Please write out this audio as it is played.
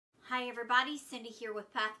everybody, Cindy here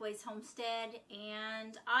with Pathways Homestead,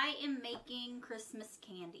 and I am making Christmas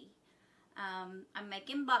candy. I'm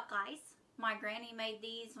making Buckeyes. My granny made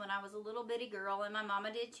these when I was a little bitty girl, and my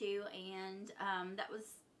mama did too, and that was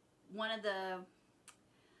one of the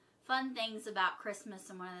fun things about Christmas,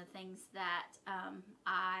 and one of the things that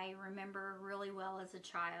I remember really well as a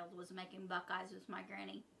child was making Buckeyes with my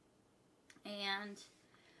granny. And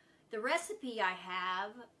the recipe I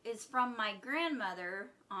have is from my grandmother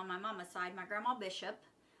on my mama's side, my Grandma Bishop.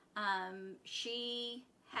 She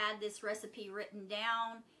had this recipe written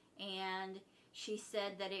down, and she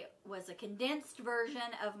said that it was a condensed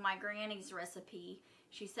version of my granny's recipe.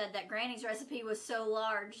 She said that granny's recipe was so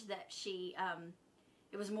large that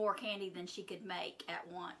it was more candy than she could make at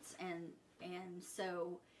once, and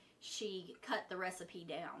so she cut the recipe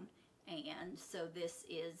down, and so this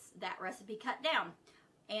is that recipe cut down.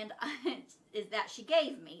 And is that she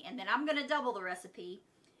gave me, and then I'm going to double the recipe.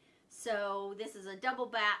 So this is a double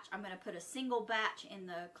batch. I'm going to put a single batch in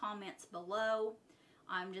the comments below.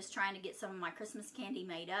 I'm just trying to get some of my Christmas candy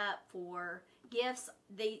made up for gifts.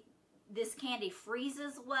 This candy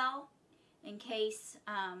freezes well, in case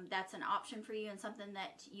that's an option for you and something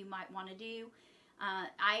that you might want to do.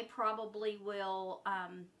 I probably will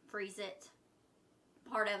freeze it.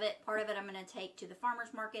 Part of it I'm going to take to the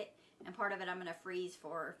farmer's market, and part of it I'm going to freeze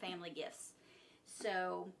for family gifts.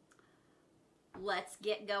 So let's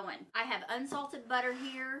get going. I have unsalted butter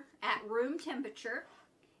here at room temperature,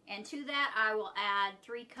 and to that I will add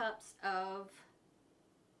 3 cups of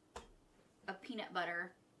peanut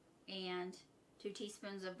butter and 2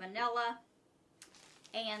 teaspoons of vanilla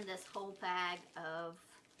and this whole bag of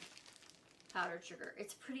powdered sugar.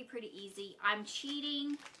 It's pretty easy. I'm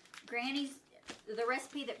cheating. The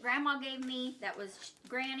recipe that Grandma gave me, that was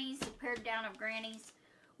Granny's, pared down of Granny's,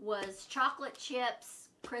 was chocolate chips,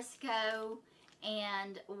 Crisco,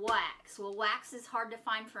 and wax. Well, wax is hard to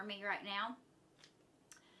find for me right now.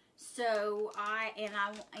 So I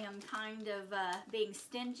am kind of being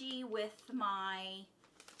stingy with my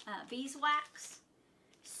beeswax.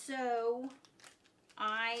 So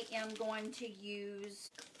I am going to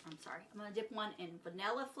use, I'm going to dip one in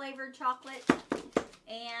vanilla flavored chocolate.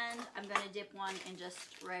 And I'm going to dip one in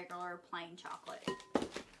just regular plain chocolate.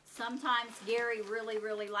 Sometimes Gary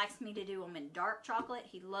really likes me to do them in dark chocolate.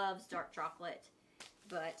 He loves dark chocolate.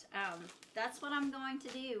 But that's what I'm going to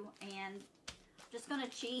do. And I'm just going to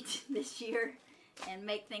cheat this year and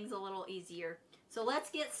make things a little easier. So let's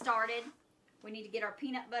get started. We need to get our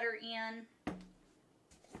peanut butter in.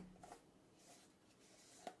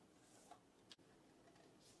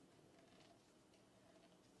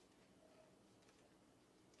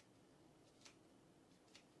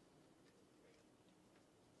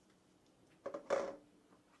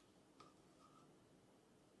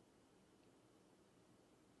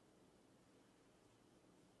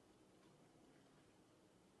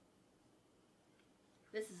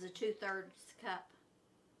 This is a 2/3 cup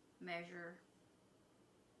measure.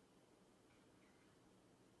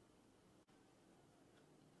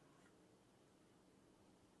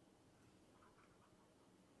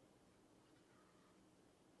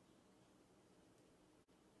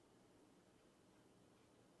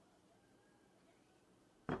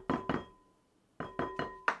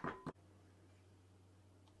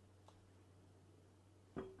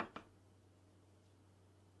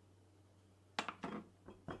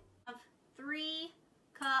 Have 3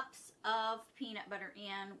 cups of peanut butter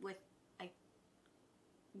in with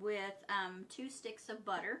 2 sticks of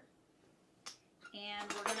butter,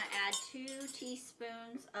 and we're going to add 2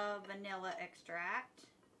 teaspoons of vanilla extract.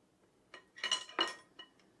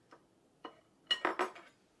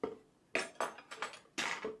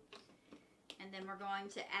 And then we're going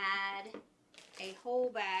to add a whole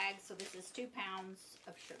bag, so this is 2 pounds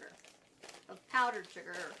of sugar. Of powdered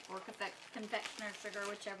sugar or confectioner sugar,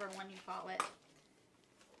 whichever one you call it.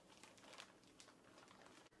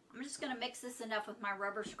 I'm just going to mix this enough with my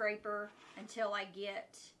rubber scraper until I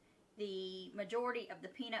get the majority of the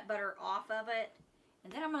peanut butter off of it,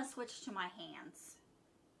 and then I'm going to switch to my hands.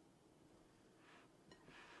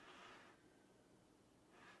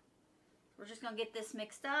 We're just going to get this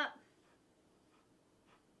mixed up.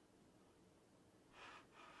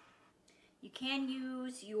 You can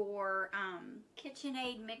use your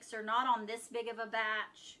KitchenAid mixer, not on this big of a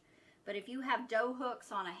batch, but if you have dough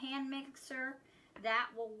hooks on a hand mixer, that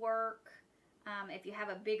will work. If you have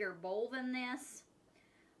a bigger bowl than this,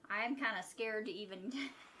 I'm kind of scared to even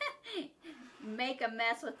make a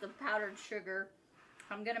mess with the powdered sugar.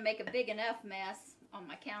 I'm going to make a big enough mess on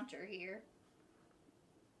my counter here.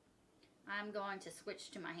 I'm going to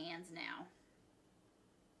switch to my hands now.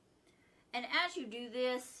 And as you do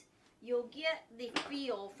this, you'll get the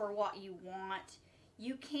feel for what you want.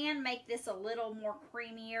 You can make this a little more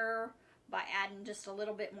creamier by adding just a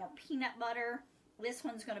little bit more peanut butter. This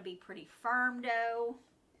one's going to be pretty firm dough.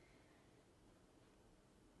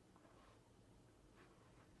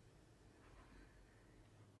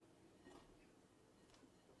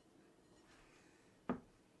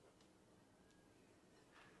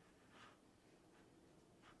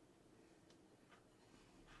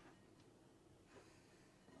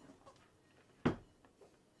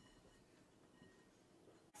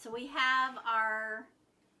 So we have our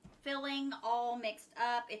filling all mixed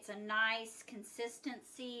up. It's a nice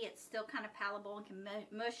consistency. It's still kind of palatable and can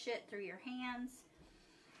mush it through your hands.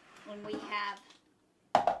 And we have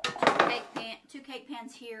two cake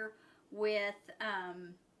pans here with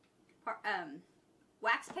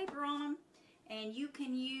wax paper on them. And you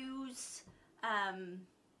can use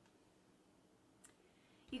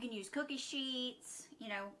cookie sheets, you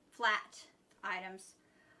know, flat items.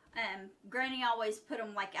 Granny always put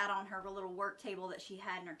them like out on her little work table that she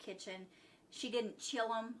had in her kitchen. She didn't chill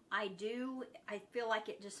them. I do. I feel like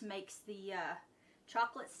it just makes the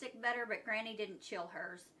chocolate stick better, but Granny didn't chill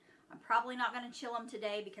hers. I'm probably not going to chill them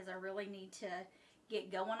today because I really need to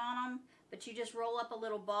get going on them. But you just roll up a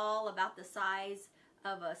little ball about the size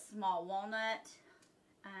of a small walnut,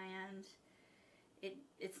 and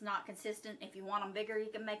it's not consistent. If you want them bigger,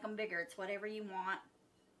 you can make them bigger. It's whatever you want.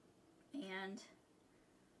 And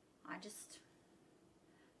I just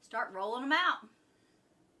start rolling them out.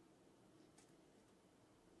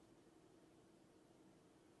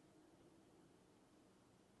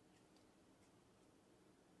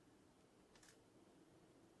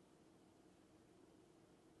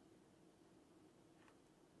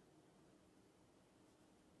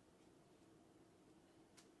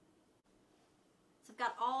 So I've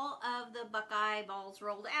got all of the Buckeye balls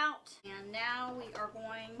rolled out, and now we are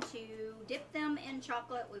going to dip them in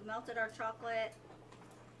chocolate. We've melted our chocolate.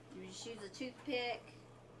 You just use a toothpick,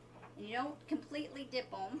 and you don't completely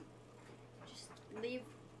dip them. Just leave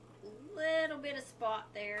a little bit of spot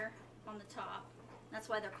there on the top. That's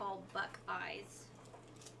why they're called Buckeyes.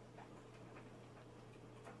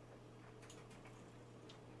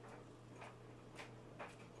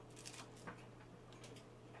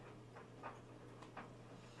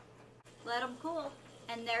 Let them cool,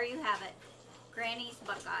 and there you have it. Granny's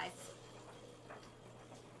Buckeyes.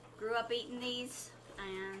 Grew up eating these,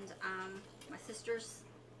 and my sisters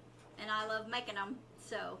and I love making them.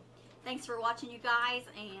 So thanks for watching, you guys,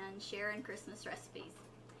 and sharing Christmas recipes.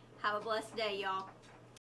 Have a blessed day, y'all.